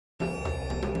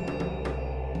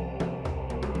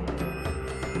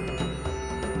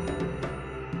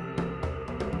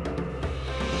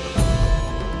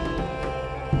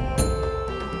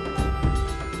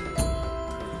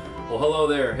Hello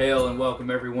there, hail and welcome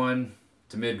everyone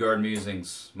to Midgard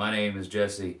Musings. My name is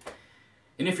Jesse,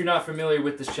 and if you're not familiar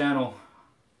with this channel,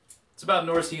 it's about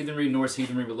Norse heathenry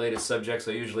related subjects.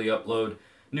 I usually upload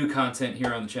new content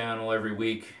here on the channel every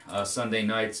week, Sunday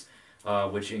nights,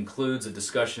 which includes a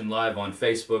discussion live on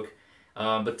Facebook.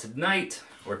 But tonight,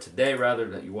 or today rather,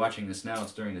 that you're watching this now,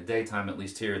 it's during the daytime, at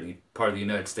least here in the part of the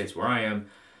United States where I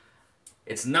am.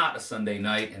 It's not a Sunday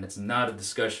night, and it's not a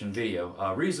discussion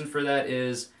video. Reason for that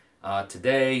is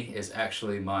today is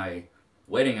actually my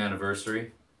wedding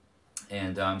anniversary,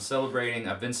 and I've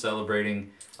been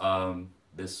celebrating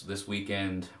this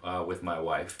weekend with my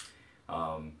wife.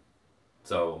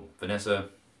 So Vanessa,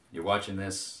 you're watching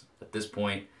this at this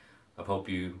point. I hope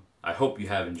you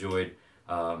have enjoyed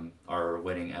our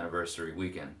wedding anniversary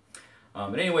weekend.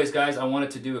 But anyways, guys, I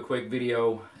wanted to do a quick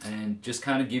video and just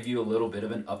kind of give you a little bit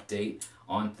of an update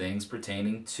on things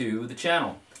pertaining to the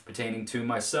channel, pertaining to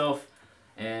myself,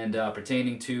 and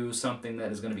pertaining to something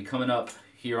that is going to be coming up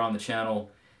here on the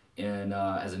channel in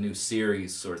as a new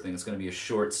series sort of thing. It's going to be a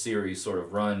short series sort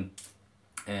of run,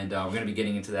 and we're going to be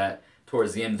getting into that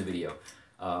towards the end of the video.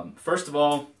 First of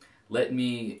all, let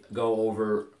me go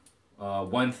over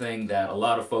one thing that a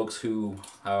lot of folks who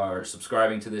are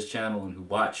subscribing to this channel and who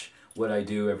watch what I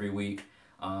do every week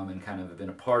and kind of have been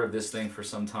a part of this thing for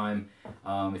some time.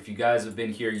 If you guys have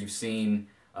been here, you've seen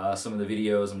some of the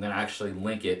videos. I'm going to actually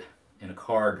link it in a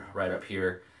card right up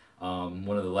here.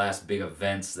 One of the last big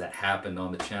events that happened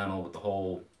on the channel with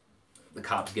the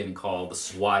cops getting called, the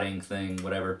swatting thing,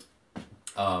 whatever.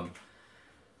 A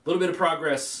little bit of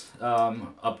progress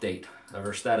update,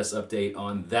 or status update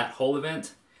on that whole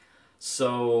event.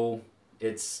 So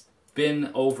it's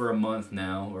been over a month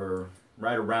now, or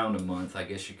right around a month, I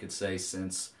guess you could say,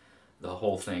 since the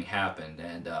whole thing happened.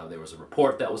 And there was a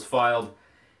report that was filed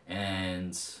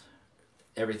and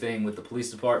everything with the police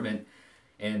department.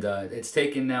 And it's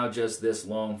taken now just this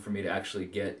long for me to actually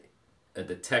get a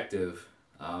detective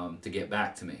to get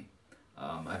back to me.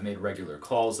 I've made regular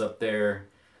calls up there,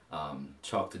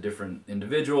 talked to different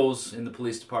individuals in the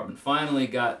police department, finally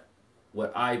got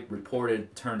what I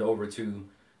reported turned over to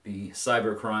the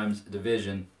cyber crimes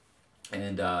division.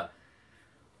 And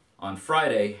on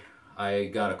Friday I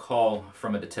got a call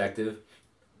from a detective,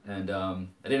 and I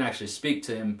didn't actually speak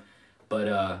to him,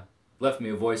 but left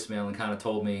me a voicemail and kind of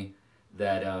told me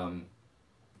that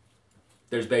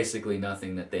there's basically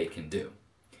nothing that they can do.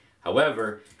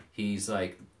 However, he's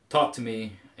like, talk to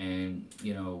me and,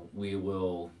 you know, we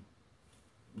will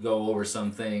go over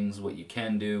some things, what you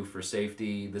can do for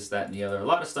safety, this, that, and the other. A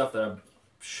lot of stuff that I'm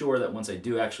sure that once I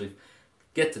do actually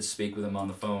get to speak with him on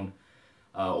the phone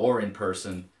or in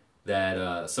person,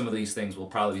 that some of these things will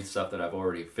probably be stuff that I've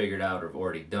already figured out or have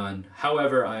already done.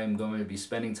 However, I'm going to be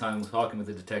spending time talking with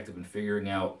the detective and figuring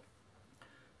out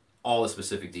all the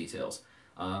specific details.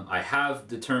 I have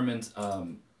determined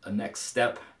a next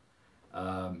step,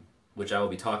 which I will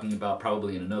be talking about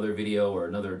probably in another video or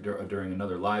during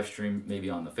another live stream, maybe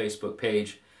on the Facebook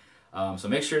page. So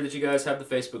make sure that you guys have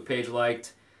the Facebook page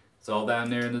liked. It's all down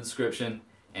there in the description.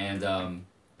 And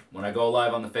when I go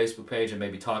live on the Facebook page, I may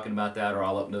be talking about that, or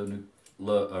I'll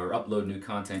upload new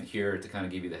content here to kind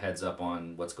of give you the heads up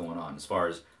on what's going on as far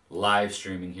as live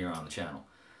streaming here on the channel.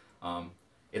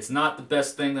 It's not the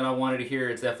best thing that I wanted to hear.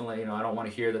 It's definitely, you know, I don't want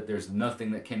to hear that there's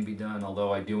nothing that can be done,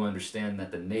 although I do understand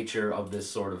that the nature of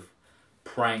this sort of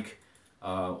prank,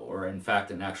 or in fact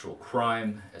an actual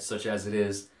crime, such as it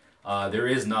is, there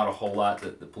is not a whole lot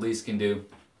that the police can do.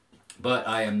 But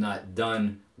I am not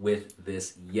done with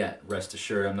this yet. Rest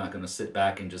assured, I'm not going to sit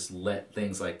back and just let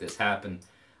things like this happen.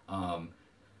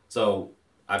 So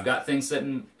I've got things set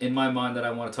in my mind that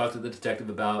I want to talk to the detective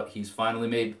about. He's finally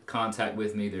made contact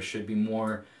with me. There should be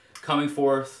more coming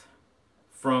forth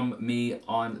from me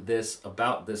on this,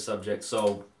 about this subject,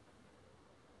 so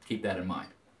keep that in mind.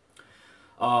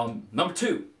 Number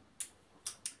two,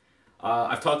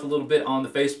 I've talked a little bit on the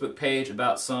Facebook page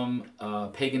about some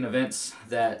pagan events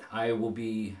that I will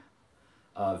be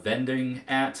vending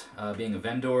at, being a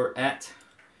vendor at.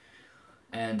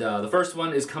 And the first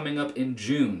one is coming up in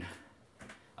June.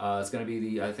 It's going to be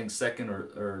the, I think, second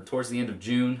or towards the end of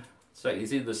June. So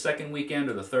it's either the second weekend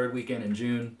or the third weekend in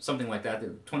June, something like that, the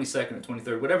 22nd or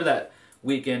 23rd, whatever that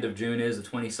weekend of June is, the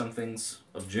 20-somethings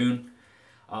of June.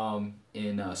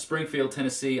 In Springfield,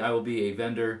 Tennessee, I will be a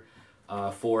vendor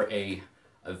for a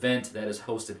event that is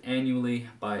hosted annually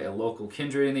by a local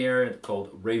kindred in the area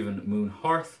called Raven Moon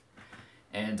Hearth.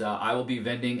 And I will be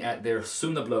vending at their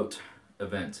Sunablot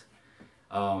event.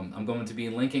 I'm going to be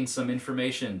linking some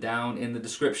information down in the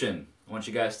description. I want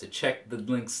you guys to check the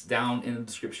links down in the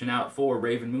description out for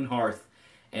Raven Moon Hearth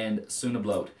and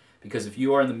Sunablot. Because if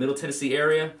you are in the Middle Tennessee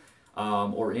area,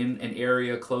 or in an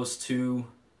area close to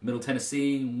Middle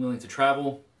Tennessee, willing to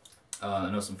travel.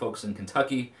 I know some folks in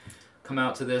Kentucky come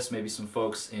out to this, maybe some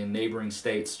folks in neighboring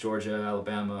states, Georgia,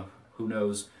 Alabama, who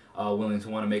knows, willing to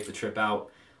want to make the trip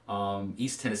out.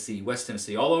 East Tennessee, West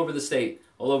Tennessee, all over the state,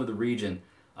 all over the region.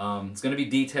 It's going to be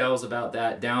details about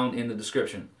that down in the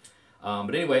description.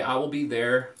 But anyway, I will be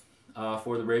there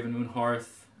for the Raven Moon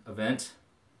Hearth event.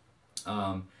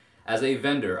 As a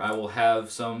vendor, I will have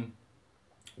some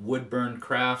wood-burned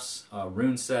crafts,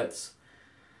 rune sets.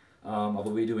 I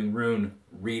will be doing rune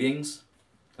readings,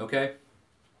 okay?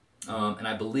 And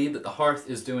I believe that the Hearth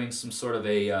is doing some sort of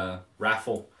a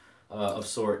raffle of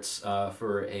sorts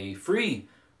for a free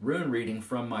rune reading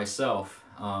from myself,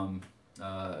 or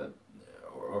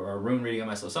a rune reading of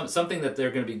myself, something that they're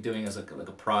going to be doing as like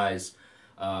a prize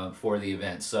for the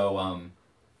event. So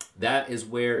that is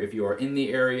where, if you are in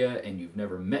the area and you've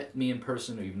never met me in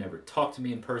person, or you've never talked to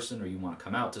me in person, or you want to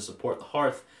come out to support the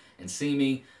Hearth and see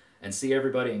me and see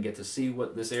everybody and get to see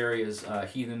what this area's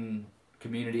heathen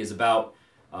community is about,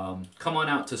 come on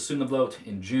out to Sunnablot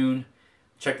in June.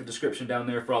 Check the description down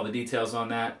there for all the details on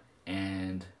that,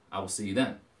 and I will see you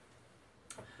then.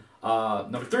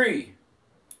 Number 3,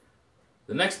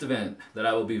 the next event that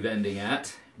I will be vending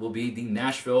at will be the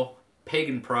Nashville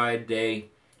Pagan Pride Day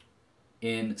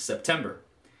in September.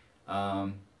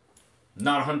 Not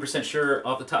 100% sure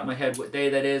off the top of my head what day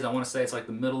that is. I want to say it's like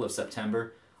the middle of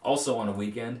September, also on a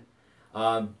weekend.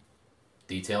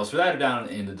 Details for that are down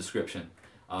in the description.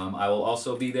 I will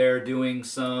also be there doing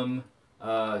some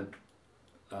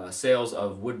sales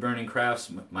of wood-burning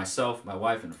crafts. Myself, my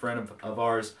wife, and a friend of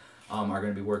ours are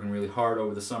going to be working really hard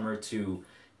over the summer to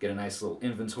get a nice little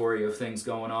inventory of things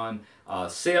going on.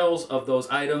 Sales of those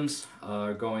items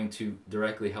are going to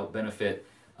directly help benefit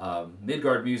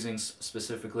Midgard Musings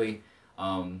specifically.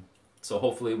 So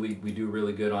hopefully we do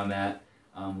really good on that.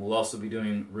 We'll also be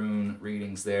doing rune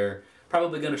readings there.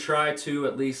 Probably going to try to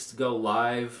at least go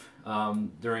live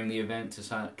during the event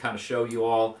to kind of show you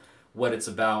all what it's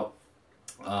about.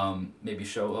 Maybe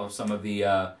show off some of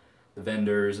the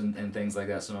vendors and things like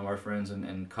that, some of our friends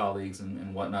and colleagues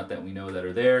and whatnot that we know that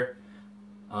are there.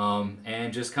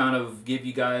 And just kind of give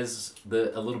you guys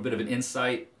a little bit of an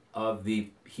insight of the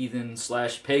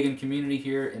heathen/pagan community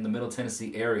here in the Middle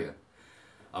Tennessee area.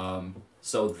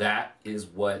 So that is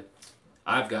what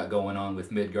I've got going on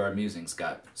with Midgard Musings.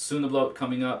 Got Sunnablot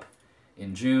coming up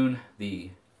in June,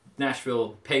 the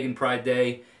Nashville Pagan Pride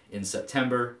Day in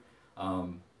September.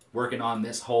 Working on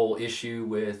this whole issue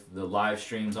with the live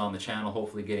streams on the channel,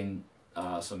 hopefully getting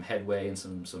some headway and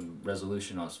some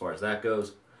resolution as far as that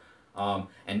goes.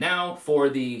 And now for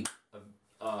the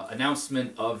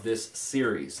announcement of this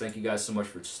series. Thank you guys so much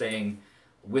for staying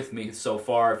with me so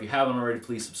far. If you haven't already,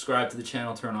 please subscribe to the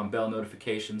channel, turn on bell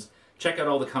notifications, check out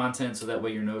all the content so that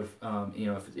way you're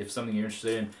if something you're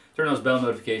interested in, turn those bell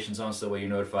notifications on so that way you're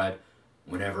notified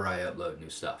whenever I upload new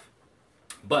stuff.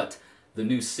 But the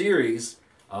new series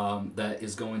that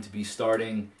is going to be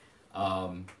starting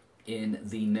in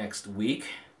the next week.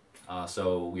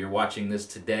 So we are watching this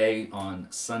today on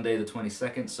Sunday the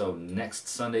 22nd, so next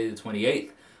Sunday the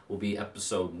 28th will be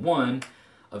episode 1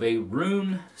 of a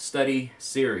rune study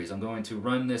series. I'm going to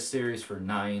run this series for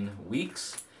 9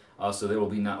 weeks, so there will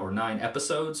be 9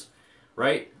 episodes,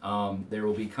 right? There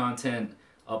will be content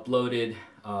uploaded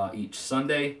each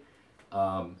Sunday,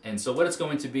 and so what it's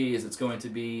going to be is it's going to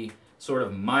be sort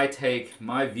of my take,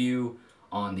 my view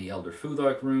on the Elder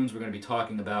Futhark runes. We're going to be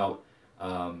talking about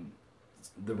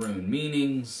the rune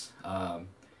meanings, a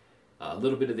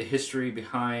little bit of the history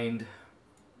behind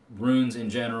runes in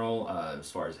general,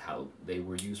 as far as how they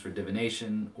were used for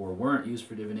divination or weren't used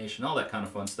for divination, all that kind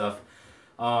of fun stuff.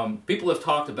 People have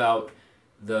talked about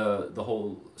the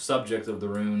whole subject of the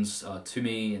runes to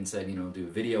me and said, do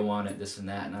a video on it, this and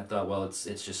that, and I thought, well, it's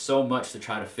just so much to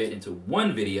try to fit into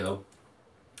one video.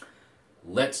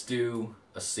 Let's do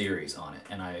a series on it.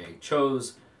 And I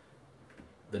chose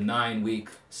the 9-week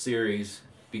series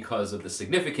because of the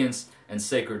significance and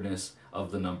sacredness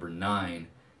of the number 9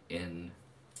 in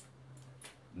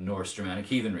Norse Germanic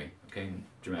heathenry, okay,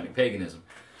 Germanic paganism.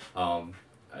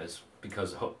 As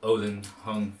because Odin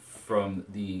hung from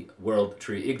the world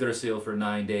tree Yggdrasil for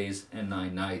 9 days and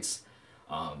 9 nights.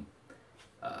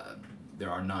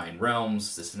 There are 9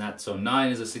 realms, this and that. So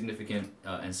 9 is a significant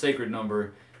and sacred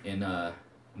number in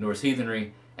Norse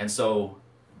heathenry, and so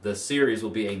the series will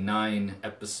be a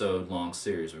 9-episode long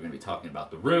series. We're going to be talking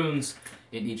about the runes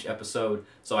in each episode,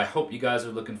 so I hope you guys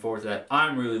are looking forward to that.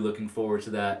 I'm really looking forward to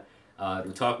that,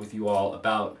 to talk with you all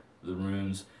about the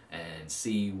runes and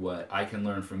see what I can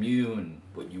learn from you and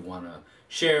what you want to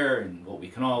share and what we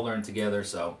can all learn together.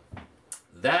 So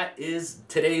that is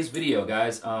today's video,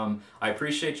 guys. I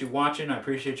appreciate you watching. I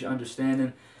appreciate you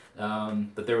understanding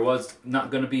that there was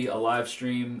not going to be a live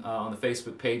stream on the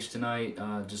Facebook page tonight,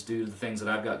 just due to the things that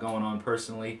I've got going on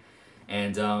personally.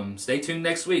 And stay tuned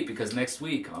next week, because next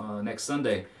week, next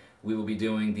Sunday, we will be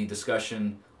doing the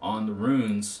discussion on the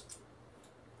runes,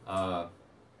 the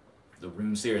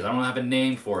rune series. I don't have a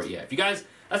name for it yet. If you guys,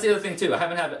 that's the other thing too. I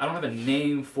don't have a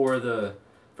name for the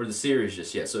series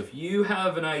just yet. So if you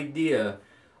have an idea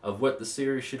of what the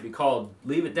series should be called,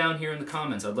 leave it down here in the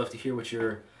comments. I'd love to hear what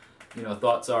your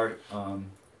thoughts are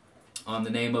on the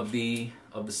name of the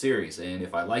series. And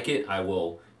if I like it, I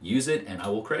will use it and I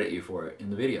will credit you for it in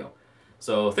the video.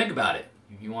 So think about it.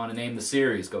 If you want to name the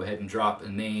series, go ahead and drop a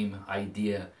name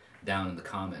idea down in the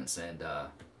comments, and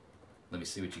let me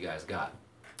see what you guys got.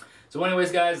 So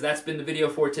anyways, guys, that's been the video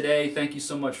for today. Thank you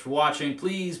so much for watching.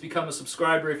 Please become a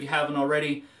subscriber if you haven't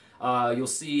already. You'll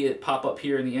see it pop up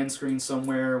here in the end screen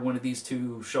somewhere, one of these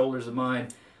two shoulders of mine.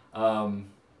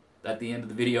 At the end of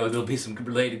the video, there'll be some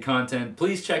related content.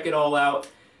 Please check it all out.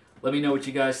 Let me know what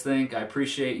you guys think. I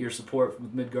appreciate your support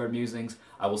with Midgard Musings.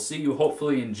 I will see you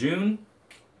hopefully in June,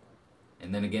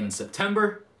 and then again in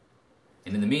September.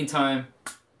 And in the meantime,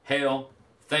 hail,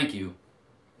 thank you,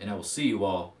 and I will see you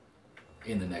all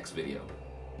in the next video.